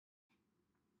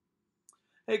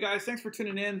Hey guys, thanks for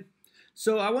tuning in.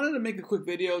 So I wanted to make a quick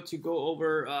video to go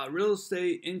over real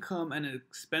estate income and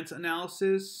expense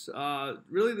analysis.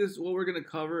 Really, this what we're going to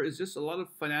cover is just a lot of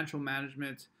financial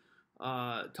management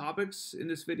topics in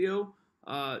this video.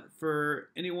 For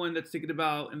anyone that's thinking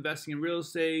about investing in real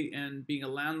estate and being a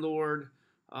landlord,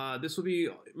 this will be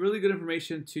really good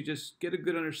information to just get a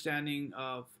good understanding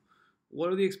of what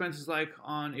are the expenses like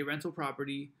on a rental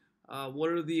property, what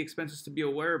are the expenses to be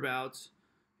aware about,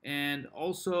 and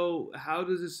also how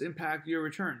does this impact your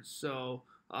returns. So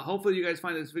hopefully you guys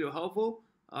find this video helpful.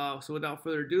 So without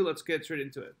further ado, let's get straight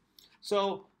into it.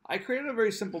 So I created a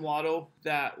very simple model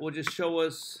that will just show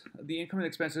us the income and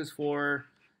expenses for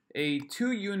a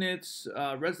 2 units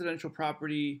residential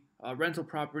property, rental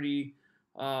property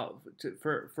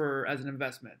for as an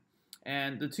investment.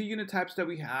 And the 2 unit types that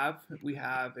we have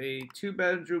a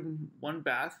 2-bedroom, 1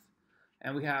 bath,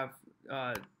 and we have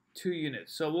 2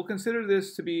 units. So we'll consider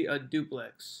this to be a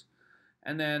duplex.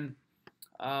 And then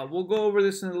we'll go over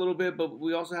this in a little bit, but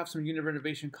we also have some unit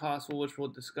renovation costs, which we'll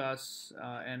discuss,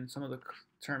 and some of the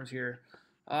terms here.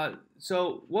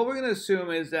 So what we're going to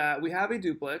assume is that we have a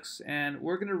duplex, and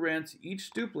we're going to rent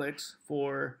each duplex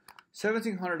for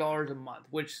 $1,700 a month,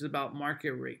 which is about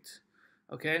market rate.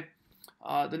 Okay.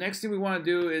 The next thing we want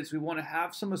to do is we want to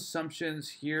have some assumptions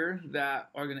here that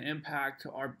are going to impact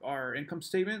our income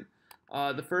statement.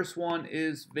 The first one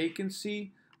is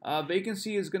vacancy.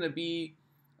 Vacancy is going to be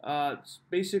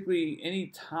basically any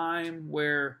time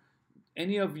where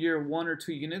any of your 1 or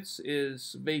 2 units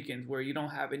is vacant, where you don't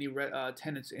have any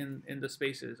tenants in the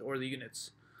spaces or the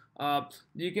units.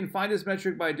 You can find this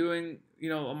metric by doing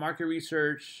a market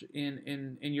research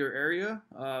in your area,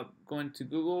 going to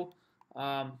Google.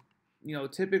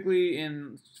 Typically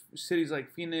in cities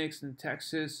like Phoenix and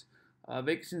Texas,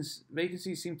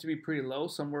 vacancies seem to be pretty low,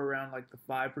 somewhere around like the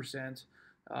 5%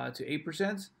 to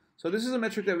 8%. So this is a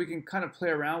metric that we can kind of play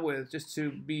around with just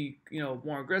to be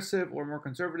more aggressive or more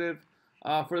conservative.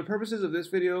 For the purposes of this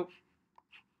video,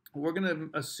 we're going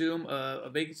to assume a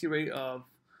vacancy rate of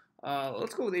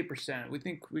let's go with 8%. We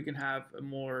think we can have a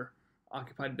more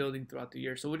occupied building throughout the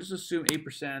year, so we'll just assume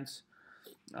 8%.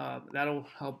 That'll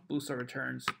help boost our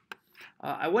returns.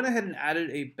 I went ahead and added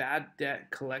a bad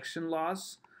debt collection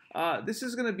loss. This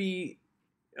is going to be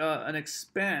an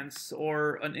expense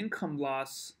or an income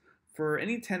loss for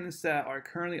any tenants that are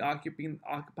currently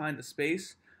occupying the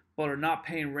space but are not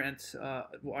paying rent,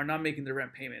 are not making the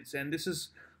rent payments. And this is,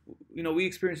 we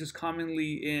experience this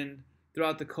commonly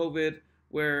throughout the COVID,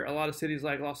 where a lot of cities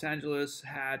like Los Angeles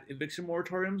had eviction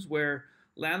moratoriums where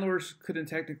landlords couldn't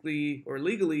technically or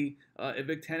legally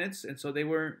evict tenants, and so they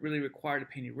weren't really required to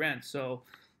pay any rent. So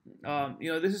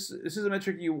this is a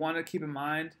metric you want to keep in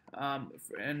mind,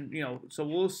 so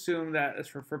we'll assume that as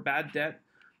for bad debt,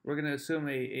 we're going to assume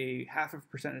a 0.5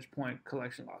 percentage point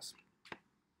collection loss.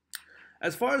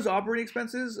 As far as operating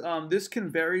expenses, this can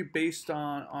vary based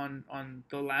on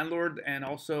the landlord and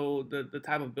also the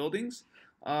type of buildings.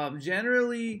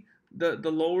 Generally,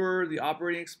 the lower the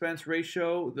operating expense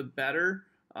ratio, the better.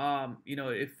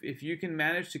 If you can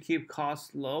manage to keep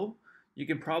costs low, you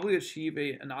can probably achieve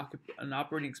an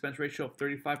operating expense ratio of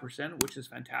 35%, which is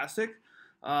fantastic.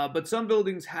 But some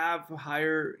buildings have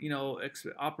higher,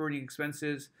 operating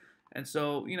expenses, and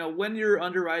so when you're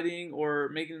underwriting or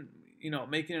making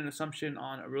an assumption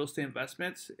on a real estate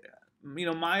investment,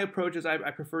 my approach is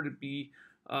I prefer to be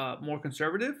more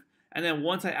conservative. And then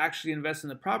once I actually invest in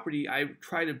the property, I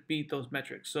try to beat those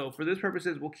metrics. So for this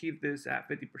purposes, we'll keep this at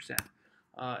 50%.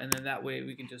 And then that way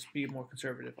we can just be more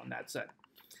conservative on that side.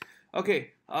 Okay,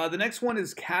 the next one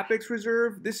is CapEx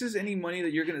reserve. This is any money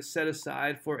that you're going to set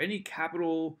aside for any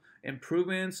capital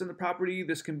improvements in the property.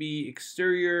 This can be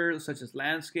exterior, such as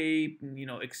landscape,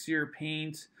 exterior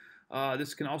paint.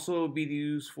 This can also be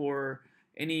used for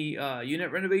any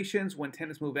unit renovations when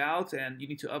tenants move out and you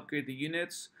need to upgrade the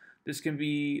units. This can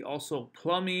be also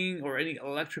plumbing or any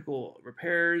electrical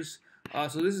repairs.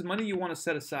 So this is money you want to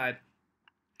set aside.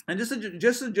 And just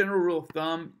a general rule of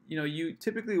thumb, you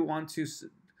typically want to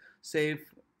save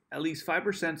at least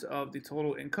 5% of the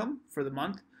total income for the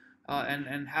month,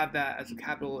 and have that as a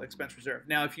capital expense reserve.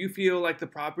 Now, if you feel like the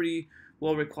property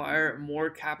will require more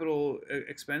capital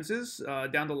expenses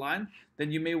down the line,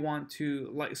 then you may want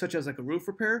to, such as a roof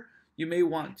repair, you may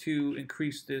want to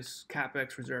increase this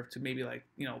CapEx reserve to maybe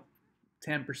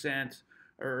 10%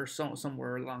 or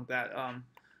somewhere along that.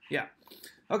 Yeah.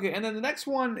 Okay, and then the next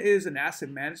one is an asset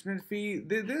management fee.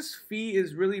 This fee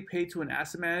is really paid to an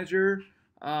asset manager.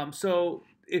 So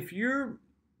if you're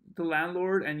the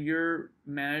landlord and you're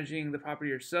managing the property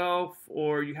yourself,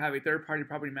 or you have a third-party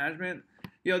property management,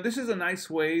 this is a nice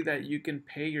way that you can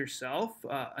pay yourself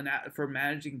for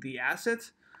managing the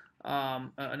assets.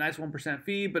 a nice 1%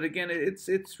 fee. But again,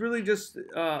 it's really just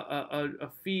a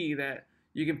fee that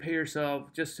you can pay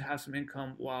yourself just to have some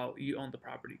income while you own the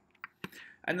property.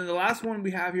 And then the last one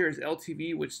we have here is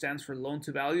LTV, which stands for loan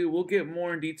to value. We'll get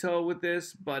more in detail with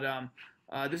this, but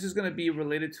this is going to be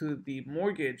related to the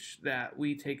mortgage that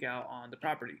we take out on the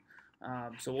property.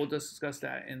 So we'll just discuss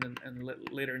that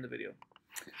later in the video.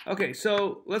 Okay,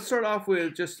 so let's start off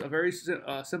with just a very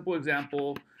simple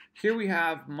example. Here we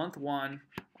have month one.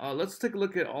 Let's take a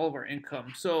look at all of our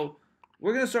income. So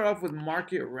we're going to start off with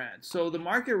market rent. So the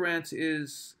market rent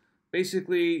is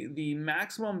basically the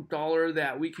maximum dollar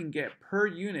that we can get per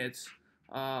unit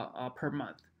per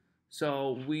month.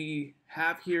 So we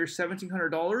have here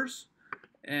 $1,700,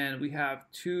 and we have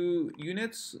 2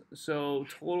 units. So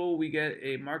total we get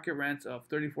a market rent of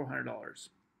 $3,400.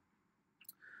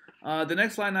 The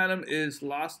next line item is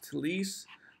loss to lease.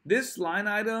 This line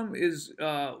item is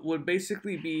would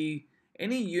basically be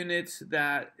any unit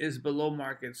that is below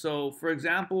market. So for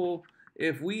example,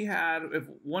 if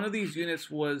one of these units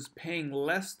was paying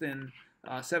less than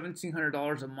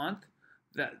 $1,700 a month,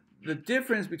 that the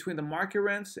difference between the market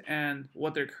rents and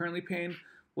what they're currently paying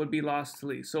would be loss to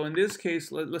lease. So in this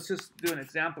case, let's just do an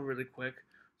example really quick.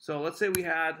 So let's say we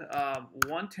had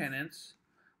one tenant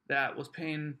that was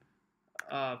paying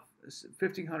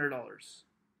 $1,500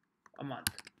 a month,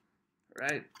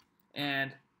 right?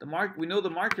 And we know the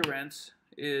market rent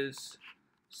is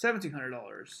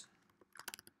 $1,700.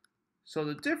 So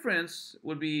the difference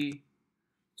would be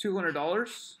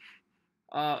 $200.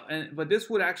 But this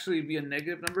would actually be a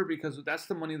negative number because that's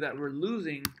the money that we're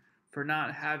losing for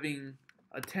not having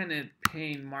a tenant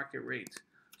paying market rate.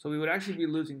 So we would actually be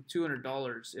losing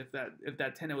 $200 if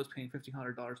that tenant was paying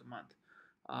 $1,500 a month.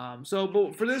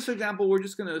 But for this example, we're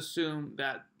just going to assume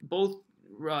that both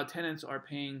tenants are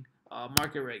paying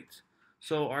market rate.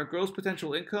 So our gross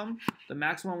potential income, the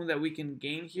maximum that we can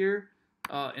gain here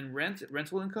in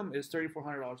rental income is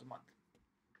 $3,400 a month.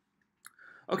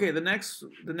 Okay, the next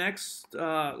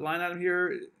line item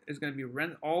here is going to be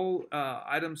rent. All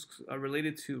items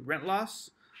related to rent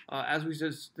loss. As we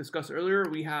just discussed earlier,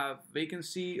 we have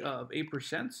vacancy of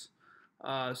 8%.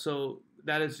 So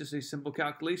that is just a simple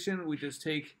calculation. We just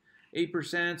take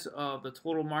 8% of the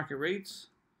total market rates,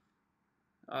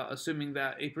 assuming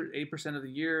that 8% of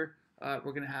the year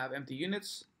we're going to have empty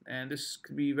units. And this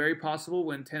could be very possible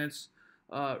when tenants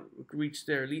reach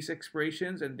their lease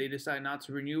expirations and they decide not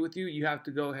to renew with you. You have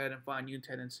to go ahead and find new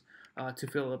tenants to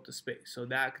fill up the space. So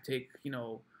that could take,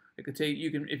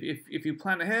 if you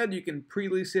plan ahead, you can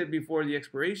pre-lease it before the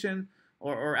expiration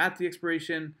or at the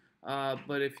expiration.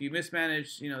 But if you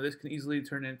mismanage, this can easily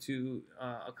turn into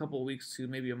a couple of weeks to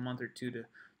maybe a month or two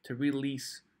to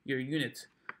release your unit.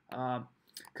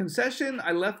 Concession,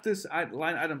 I left this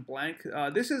line item blank.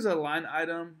 This is a line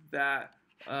item that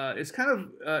it's kind of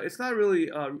it's not really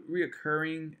a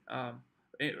reoccurring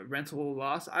rental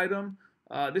loss item.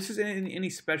 This is any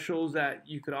specials that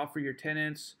you could offer your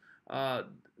tenants.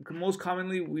 Most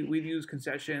commonly, we use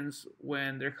concessions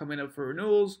when they're coming up for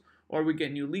renewals or we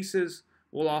get new leases.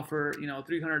 We'll offer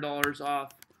 $300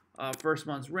 off first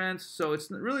month's rent. So it's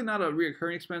really not a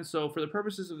reoccurring expense. So for the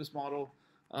purposes of this model,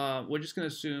 we're just going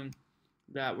to assume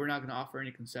that we're not going to offer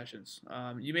any concessions.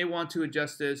 You may want to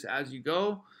adjust this as you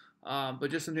go, but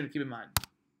just something to keep in mind.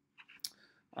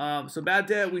 So bad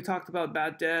debt, we talked about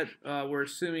bad debt. We're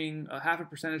assuming a 0.5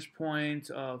 percentage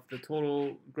point of the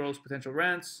total gross potential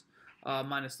rents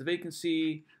minus the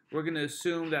vacancy. We're going to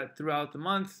assume that throughout the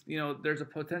month, there's a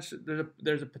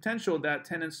potential that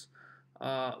tenants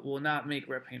will not make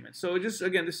rent payments. So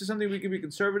again, this is something we can be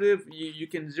conservative. You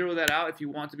can zero that out if you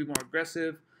want to be more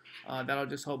aggressive. That'll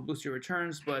just help boost your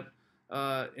returns. But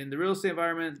in the real estate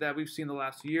environment that we've seen the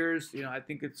last few years, I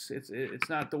think it's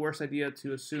not the worst idea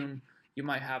to assume you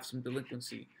might have some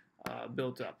delinquency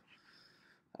built up.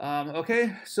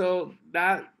 Okay, so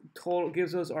that total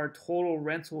gives us our total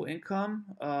rental income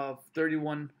of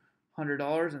 $3,100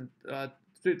 and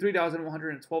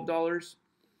 $3,112.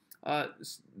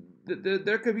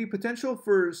 There could be potential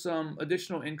for some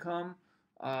additional income.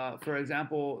 For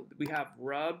example, we have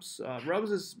RUBS. RUBS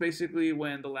is basically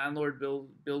when the landlord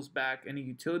bills back any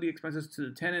utility expenses to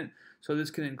the tenant. So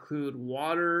this can include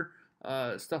water,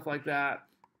 stuff like that.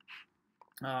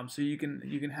 So you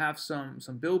can have some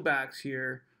bill backs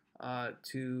here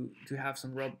to have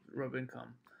some RUB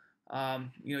income.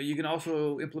 You can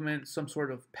also implement some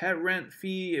sort of pet rent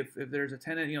fee if there's a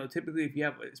tenant. Typically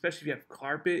especially if you have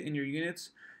carpet in your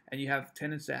units and you have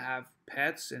tenants that have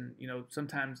pets, and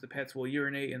sometimes the pets will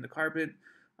urinate in the carpet.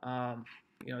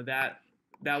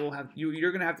 that will have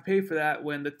you're going to have to pay for that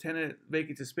when the tenant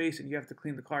vacates a space and you have to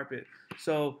clean the carpet.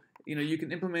 So you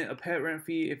can implement a pet rent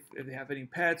fee if they have any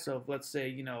pets of, let's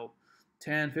say,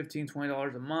 10, 15,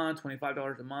 $20 a month,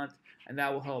 $25 a month, and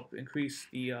that will help increase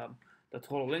the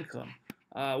total income.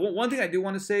 One thing I do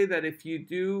want to say, that if you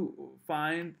do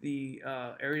find the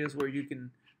areas where you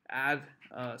can add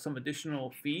some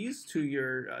additional fees to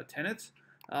your tenants,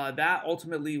 that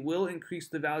ultimately will increase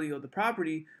the value of the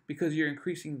property because you're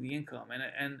increasing the income.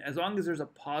 And as long as there's a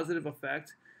positive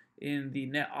effect in the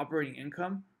net operating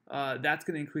income, that's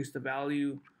going to increase the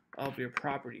value of your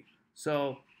property.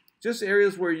 So just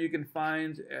areas where you can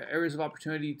find areas of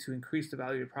opportunity to increase the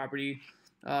value of your property.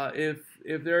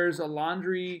 If there's a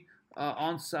laundry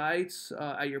on site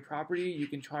at your property, you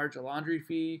can charge a laundry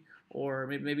fee, or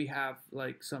maybe have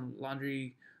like some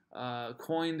laundry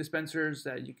coin dispensers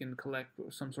that you can collect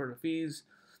some sort of fees.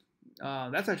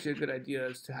 That's actually a good idea,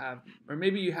 is to have, or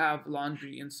maybe you have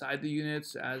laundry inside the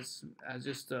units as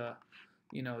just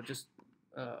just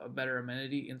a better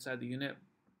amenity inside the unit.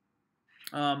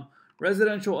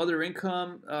 Residential other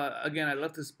income. Again, I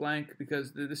left this blank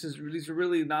because these are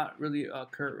really not really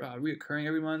reoccurring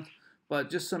every month, but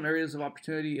just some areas of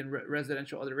opportunity in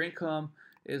residential other income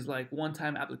is like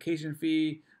one-time application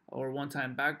fee or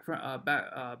one-time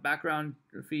background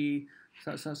fee,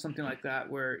 something like that,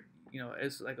 where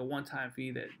it's like a one-time fee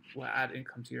that will add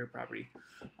income to your property.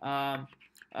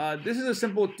 This is a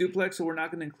simple duplex, so we're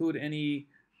not going to include any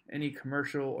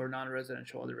commercial or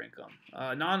non-residential other income.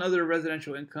 Non-other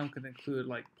residential income can include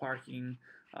like parking,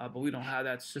 but we don't have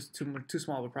that. It's just too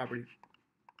small of a property.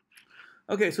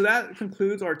 Okay, so that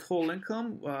concludes our total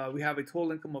income. We have a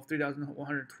total income of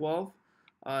 $3,112.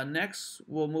 Next,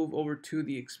 we'll move over to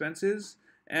the expenses,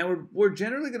 and we're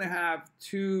generally going to have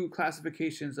two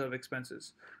classifications of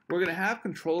expenses. We're going to have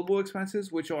controllable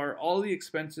expenses, which are all the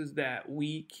expenses that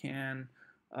we can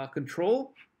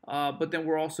control. But then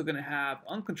we're also going to have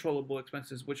uncontrollable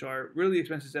expenses, which are really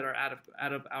expenses that are out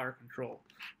of our control.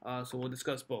 So we'll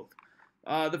discuss both.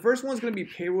 The first one is going to be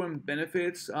payroll and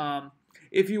benefits.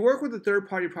 If you work with a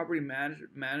third-party property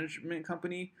management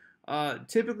company,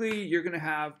 typically you're going to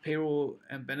have payroll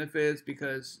and benefits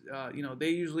because they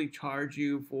usually charge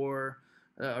you for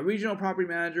a regional property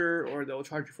manager, or they'll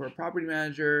charge you for a property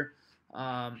manager.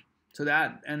 So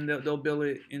that, and they'll bill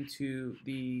it into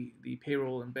the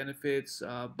payroll and benefits.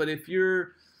 But if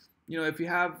you're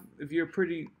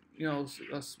pretty, a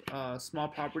small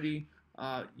property,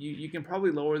 you can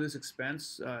probably lower this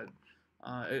expense.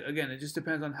 Again, it just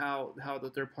depends on how the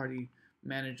third party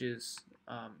manages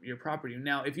your property.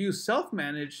 Now, if you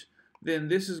self-manage, then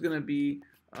this is going to be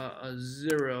a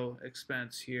zero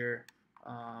expense here.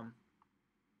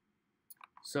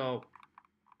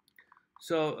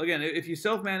 So again, if you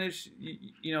self-manage,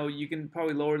 you can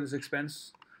probably lower this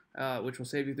expense, which will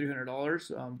save you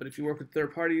 $300. But if you work with a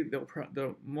third party,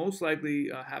 they'll most likely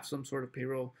have some sort of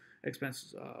payroll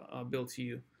expense billed to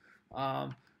you.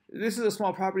 This is a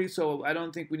small property, so I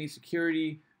don't think we need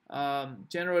security.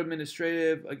 General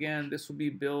administrative, again, this will be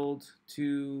billed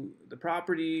to the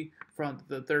property from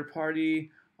the third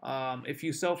party. If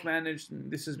you self-manage,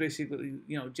 this is basically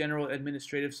general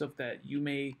administrative stuff that you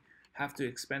may have to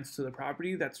expense to the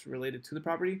property that's related to the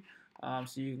property.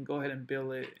 So you can go ahead and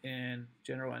bill it in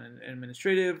general and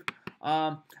administrative.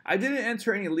 I didn't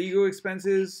enter any legal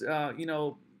expenses. This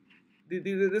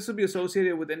will be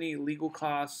associated with any legal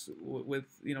costs with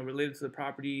related to the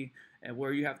property, and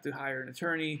where you have to hire an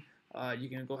attorney. You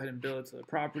can go ahead and bill it to the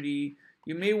property.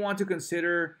 You may want to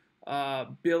consider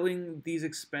billing these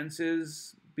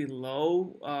expenses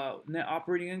below net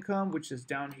operating income, which is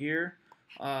down here.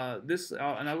 And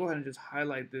I'll go ahead and just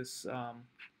highlight this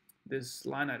this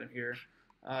line item here.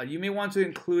 You may want to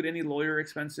include any lawyer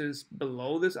expenses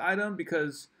below this item,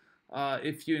 because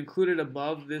if you include it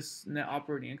above this net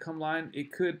operating income line,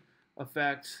 it could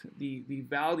affect the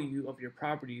value of your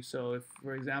property. So if,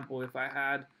 for example, if I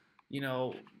had,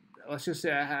 let's just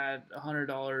say I had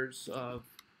 $100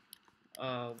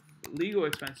 of legal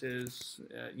expenses,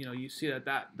 you see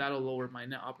that'll lower my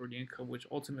net operating income, which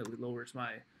ultimately lowers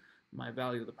my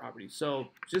value of the property. So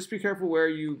just be careful where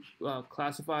you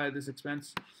classify this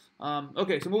expense.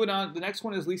 Okay, so moving on. The next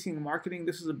one is leasing and marketing.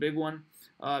 This is a big one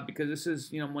because this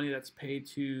is money that's paid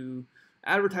to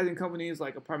advertising companies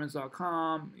like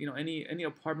apartments.com, any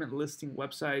apartment listing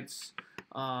websites,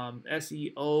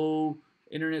 SEO,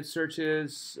 internet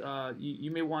searches.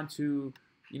 You may want to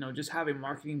just have a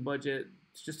marketing budget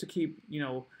just to keep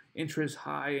interest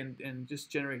high and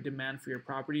just generate demand for your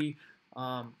property.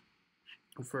 So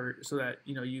that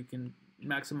you can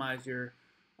maximize your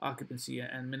occupancy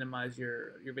and minimize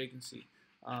your vacancy.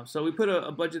 So we put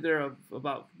a budget there of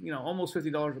about almost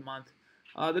 $50 a month.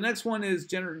 The next one is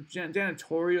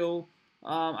janitorial.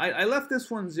 I left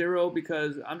this one 0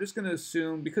 because I'm just going to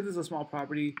assume, because it's a small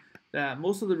property, that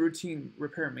most of the routine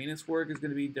repair and maintenance work is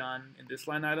going to be done in this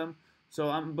line item. So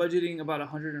I'm budgeting about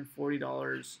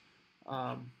 $140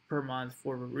 per month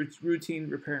for routine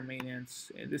repair and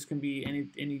maintenance. And this can be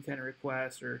any tenant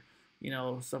request or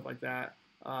stuff like that.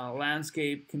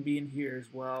 Landscape can be in here as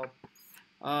well.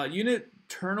 Unit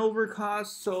turnover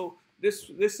costs. So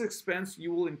this expense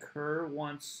you will incur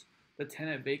once the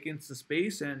tenant vacates the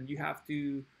space, and you have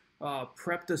to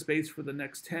prep the space for the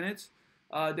next tenant.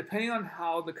 Depending on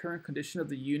how the current condition of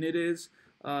the unit is,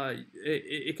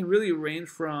 it can really range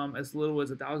from as little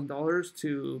as $1,000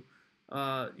 to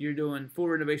you're doing full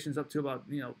renovations up to about,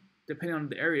 depending on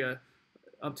the area,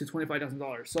 up to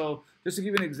 $25,000. So just to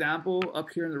give you an example, up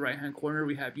here in the right-hand corner,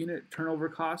 we have unit turnover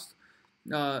cost.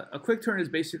 A quick turn is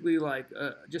basically like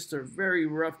just a very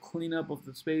rough cleanup of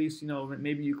the space.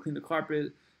 Maybe you clean the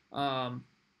carpet, or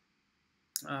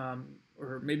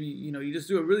maybe you just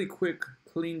do a really quick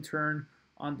clean turn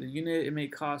on the unit. It may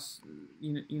cost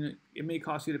it may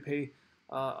cost you to pay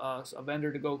a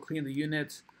vendor to go clean the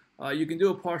unit. You can do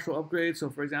a partial upgrade. So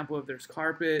for example, if there's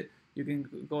carpet, you can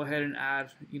go ahead and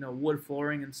add wood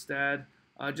flooring instead.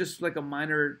 Just like a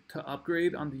minor to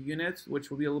upgrade on the unit, which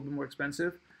will be a little bit more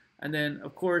expensive. And then,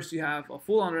 of course, you have a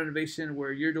full-on renovation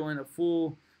where you're doing a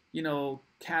full,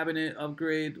 cabinet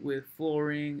upgrade with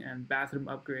flooring and bathroom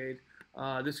upgrade.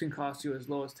 This can cost you as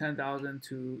low as $10,000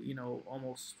 to,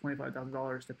 almost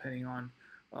 $25,000 depending on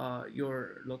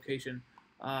your location.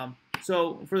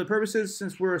 So for the purposes,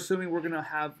 since we're assuming we're going to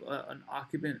have an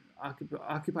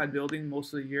occupied building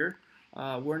most of the year,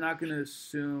 we're not going to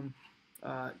assume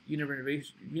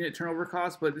unit turnover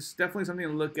costs, but this is definitely something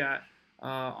to look at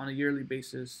on a yearly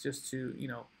basis, just to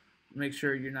make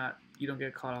sure you don't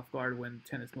get caught off guard when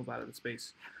tenants move out of the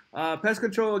space. Pest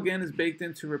control again is baked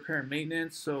into repair and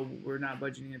maintenance, so we're not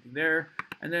budgeting anything there.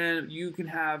 And then you can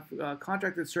have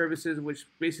contracted services, which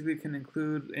basically can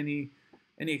include any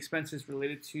expenses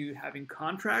related to having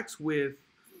contracts with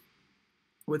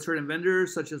certain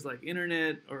vendors, such as like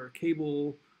internet or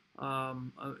cable,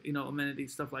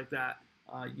 amenities, stuff like that.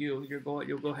 You'll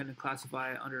go ahead and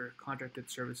classify it under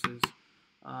contracted services.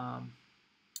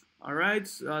 All right,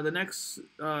 the next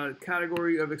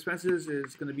category of expenses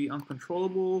is going to be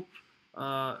uncontrollable.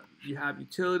 You have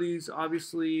utilities,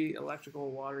 obviously,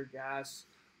 electrical, water, gas.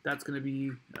 That's going to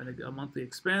be a monthly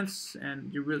expense,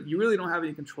 and you really don't have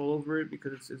any control over it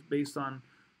because it's based on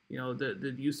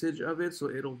the usage of it, so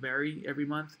it'll vary every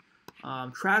month.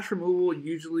 Trash removal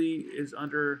usually is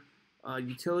under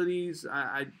utilities.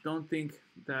 I don't think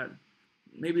that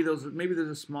maybe there's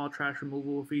a small trash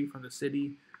removal fee from the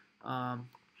city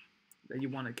that you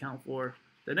want to account for.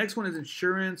 The next one is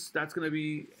insurance. That's going to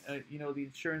be the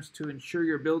insurance to insure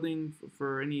your building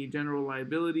for any general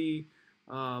liability,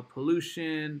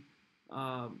 pollution,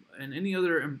 and any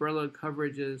other umbrella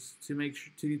coverages to make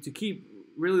sure to keep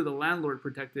really the landlord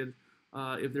protected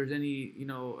if there's any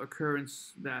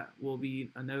occurrence that will be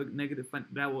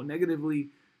that will negatively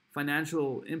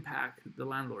financial impact the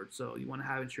landlord. So you want to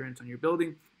have insurance on your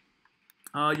building.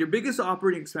 Your biggest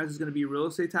operating expense is going to be real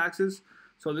estate taxes.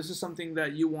 So this is something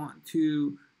that you want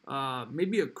to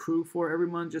maybe accrue for every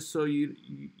month, just so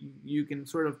you can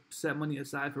sort of set money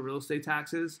aside for real estate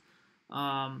taxes.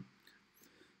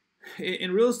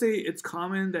 In real estate, it's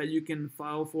common that you can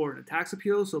file for a tax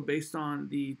appeal. So based on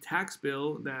the tax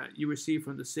bill that you receive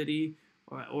from the city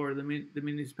or the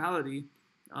municipality,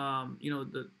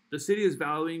 the city is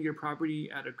valuing your property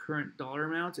at a current dollar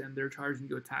amount, and they're charging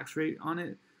you a tax rate on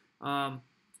it.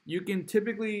 You can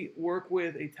typically work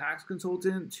with a tax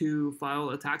consultant to file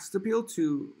a tax appeal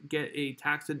to get a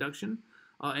tax deduction,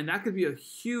 and that could be a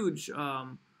huge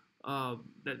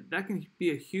that can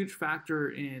be a huge factor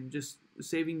in just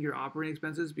saving your operating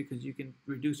expenses, because you can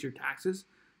reduce your taxes,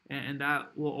 and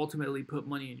that will ultimately put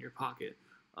money in your pocket.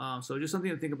 So just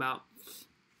something to think about.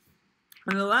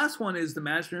 And the last one is the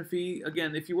management fee.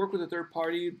 Again, if you work with a third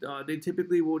party, they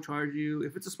typically will charge you,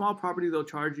 if it's a small property, they'll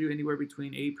charge you anywhere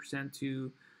between 8%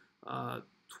 to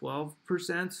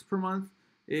 12% per month.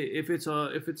 If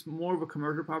it's more of a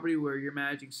commercial property where you're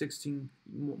managing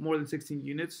more than 16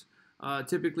 units,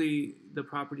 typically the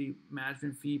property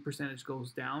management fee percentage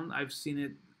goes down. I've seen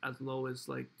it as low as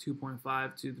like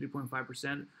 2.5 to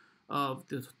 3.5% of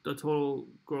the total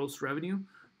gross revenue.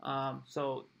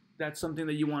 So that's something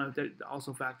that you want to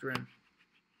also factor in.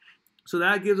 So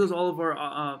that gives us all of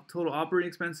our total operating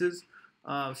expenses.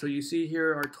 So you see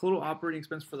here our total operating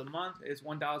expense for the month is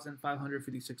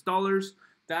 $1,556.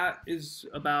 That is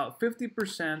about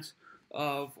 50%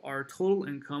 of our total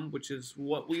income, which is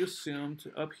what we assumed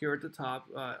up here at the top,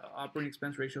 operating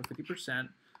expense ratio of 50%.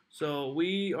 So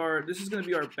this is going to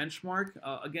be our benchmark.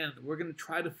 Again, we're going to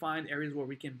try to find areas where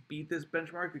we can beat this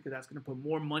benchmark because that's going to put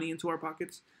more money into our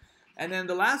pockets. And then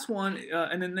the last one,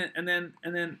 and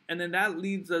then that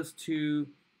leads us to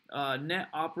net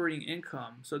operating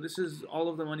income. So this is all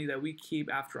of the money that we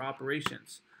keep after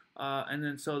operations. And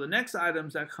then so the next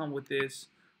items that come with this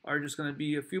are just going to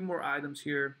be a few more items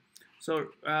here. So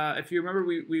if you remember,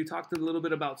 we talked a little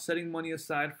bit about setting money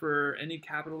aside for any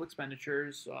capital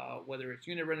expenditures, whether it's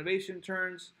unit renovation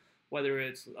turns, whether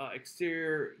it's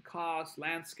exterior costs,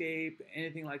 landscape,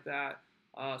 anything like that.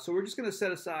 So we're just going to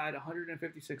set aside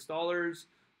 $156.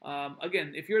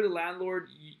 Again, if you're the landlord,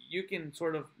 you can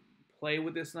sort of play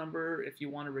with this number if you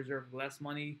want to reserve less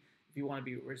money, if you want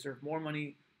to reserve more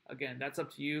money. Again, that's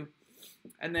up to you.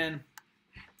 And then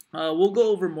we'll go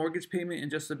over mortgage payment in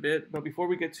just a bit. But before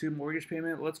we get to mortgage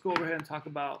payment, let's go over ahead and talk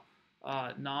about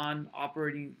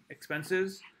non-operating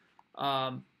expenses.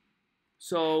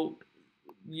 So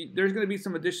there's going to be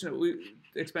some additional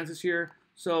expenses here.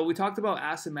 So we talked about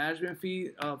asset management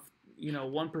fee of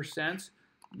 1%.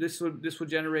 This would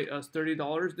generate us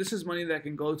 $30. This is money that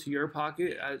can go to your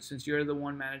pocket since you're the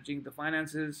one managing the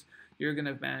finances. You're going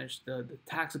to manage the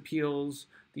tax appeals,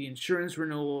 the insurance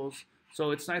renewals.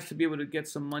 So it's nice to be able to get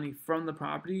some money from the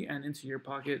property and into your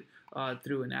pocket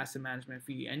through an asset management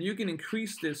fee. And you can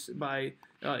increase this by,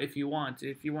 if you want.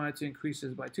 If you wanted to increase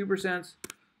this by 2%,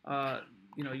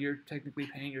 you're technically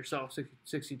paying yourself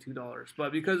 $62.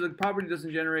 But because the property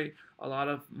doesn't generate a lot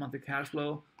of monthly cash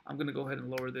flow, I'm going to go ahead and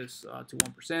lower this to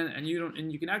 1%, and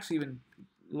you can actually even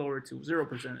lower it to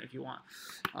 0% if you want.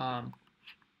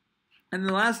 And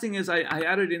the last thing is I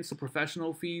added in some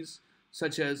professional fees,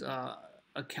 such as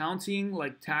accounting,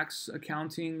 like tax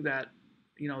accounting that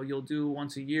you'll do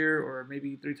once a year, or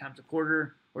maybe 3 times a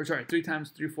quarter, or sorry, 4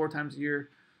 times a year,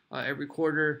 every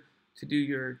quarter, to do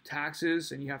your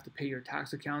taxes, and you have to pay your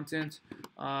tax accountant.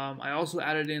 I also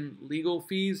added in legal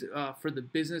fees for the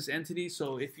business entity.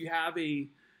 So if you have a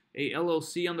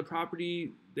LLC on the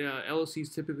property, the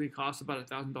LLCs typically cost about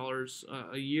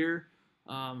 $1,000 a year.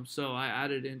 So I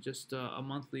added in just a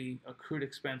monthly accrued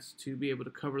expense to be able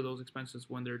to cover those expenses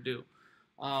when they're due.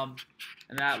 And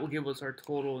that will give us our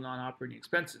total non-operating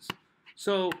expenses.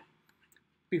 So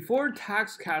before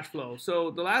tax cash flow, so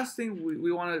the last thing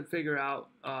we want to figure out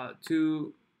what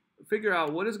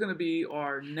is going to be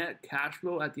our net cash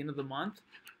flow at the end of the month.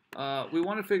 We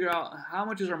want to figure out how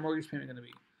much is our mortgage payment going to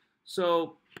be.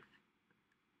 So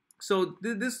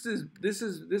this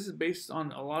is based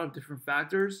on a lot of different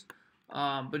factors,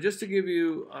 but just to give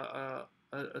you a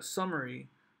summary,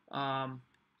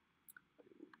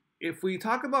 if we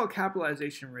talk about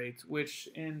capitalization rates, which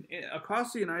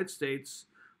across the United States,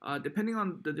 depending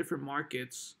on the different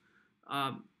markets,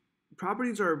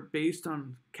 properties are based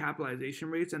on capitalization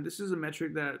rates, and this is a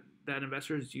metric that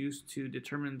investors use to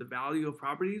determine the value of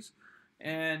properties.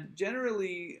 And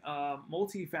generally,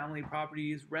 multifamily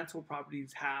properties, rental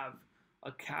properties have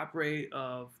a cap rate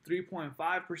of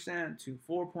 3.5% to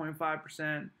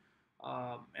 4.5%,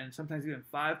 and sometimes even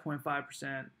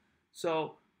 5.5%.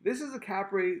 So this is a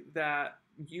cap rate that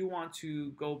you want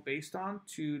to go based on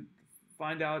to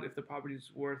find out if the property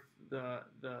is worth the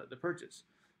purchase.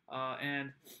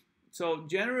 And so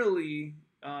generally,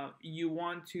 you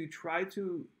want to try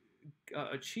to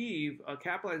achieve a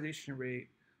capitalization rate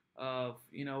of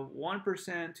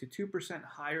 1% to 2%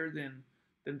 higher than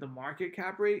the market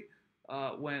cap rate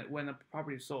when a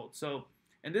property is sold. So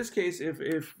in this case,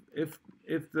 if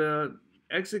the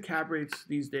exit cap rates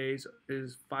these days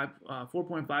is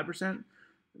 4.5%,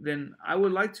 then I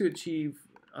would like to achieve.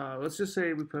 Let's just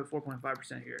say we put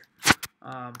 4.5% here.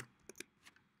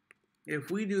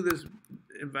 If we do this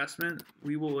investment,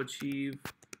 we will achieve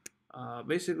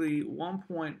basically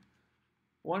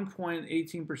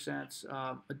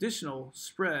 1.18% additional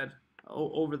spread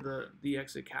over the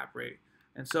exit cap rate.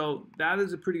 And so that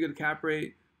is a pretty good cap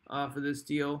rate for this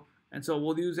deal. And so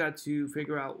we'll use that to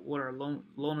figure out what our loan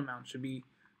amount should be.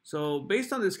 So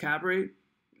based on this cap rate,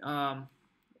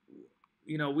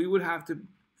 we would have to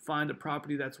find a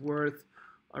property that's worth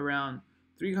around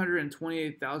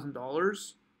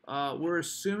 $328,000. We're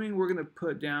assuming we're going to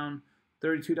put down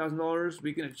 $32,000.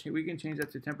 We can change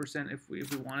that to 10% if we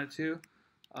wanted to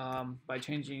by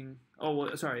changing. Oh,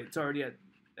 well, sorry, it's already at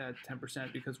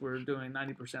 10% because we're doing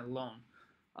 90% loan.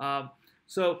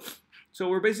 So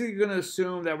we're basically going to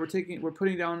assume that we're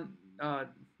putting down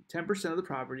 10% of the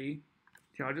property.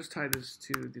 Here, I'll just tie this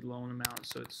to the loan amount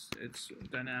so it's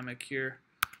dynamic here.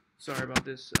 Sorry about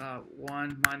this.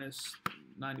 1 minus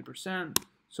 90%.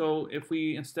 So if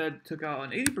we instead took out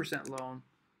an 80% loan,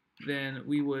 then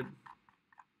we would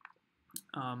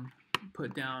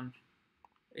put down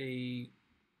a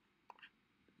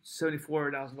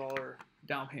 $74,000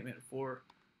 down payment for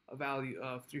a value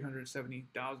of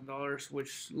 $370,000,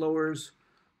 which lowers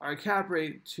our cap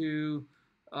rate to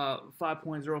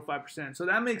 5.05%. So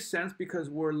that makes sense because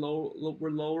we're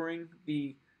lowering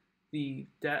the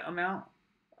debt amount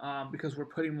because we're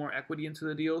putting more equity into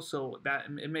the deal. So that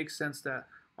it makes sense that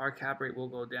our cap rate will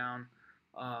go down.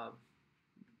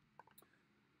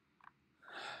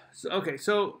 So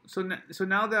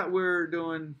now that we're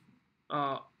doing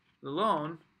the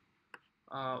loan,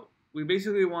 we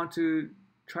basically want to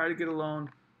try to get a loan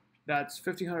that's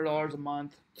 $1,500 a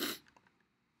month.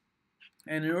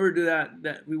 And in order to do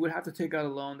that we would have to take out a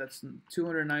loan that's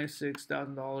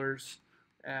 $296,000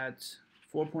 at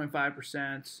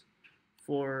 4.5%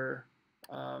 for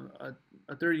a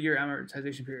 30-year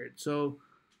amortization period. So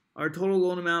our total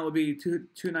loan amount would be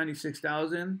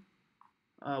 $296,000,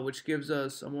 which gives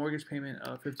us a mortgage payment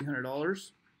of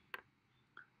 $1,500.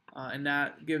 And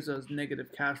that gives us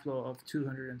negative cash flow of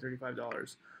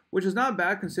 $235, which is not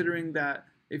bad considering that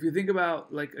if you think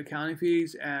about like accounting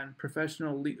fees and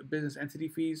professional business entity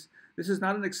fees, this is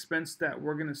not an expense that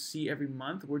we're going to see every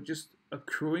month. We're just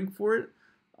accruing for it.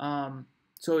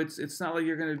 So it's not like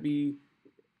you're going to be,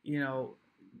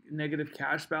 negative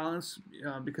cash balance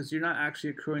because you're not actually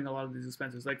accruing a lot of these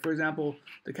expenses. Like for example,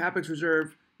 the CapEx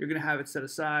reserve, you're going to have it set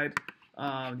aside.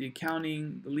 The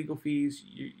accounting, the legal fees,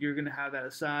 you're going to have that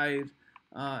aside.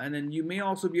 And then you may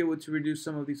also be able to reduce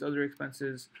some of these other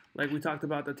expenses. Like we talked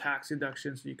about the tax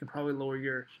deduction, so you can probably lower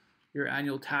your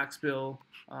annual tax bill.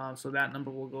 So that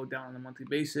number will go down on a monthly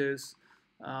basis.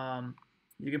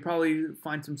 You can probably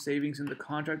find some savings in the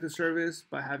contracted service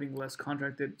by having less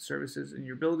contracted services in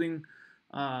your building.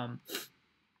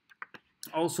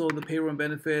 Also, the payroll and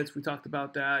benefits, we talked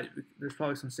about that. There's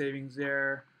probably some savings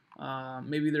there.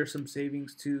 Maybe there's some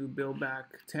savings to bill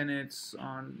back tenants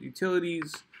on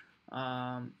utilities,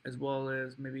 as well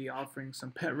as maybe offering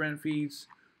some pet rent fees.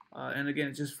 And again,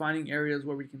 it's just finding areas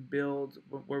where we can build,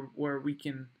 where we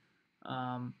can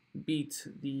beat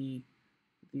the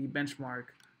benchmark.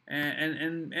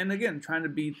 And again, trying to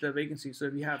beat the vacancy. So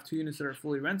if you have 2 units that are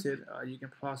fully rented, you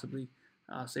can possibly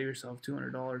save yourself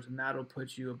 $200, and that'll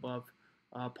put you above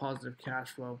positive cash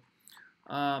flow.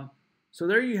 So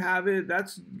there you have it.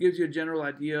 That gives you a general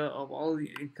idea of all the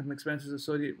income expenses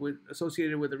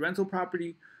associated with the rental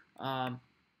property. And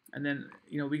then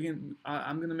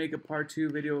I'm gonna make a part 2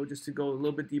 video just to go a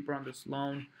little bit deeper on this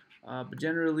loan. But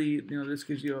generally, this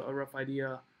gives you a rough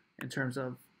idea in terms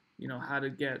of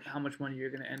how much money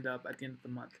you're gonna end up at the end of the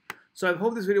month. So I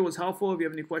hope this video was helpful. If you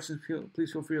have any questions,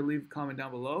 please feel free to leave a comment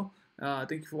down below.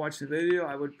 Thank you for watching the video.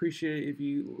 I would appreciate it if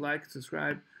you like,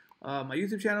 subscribe my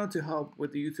YouTube channel to help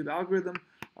with the YouTube algorithm.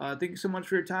 Thank you so much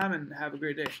for your time and have a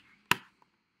great day.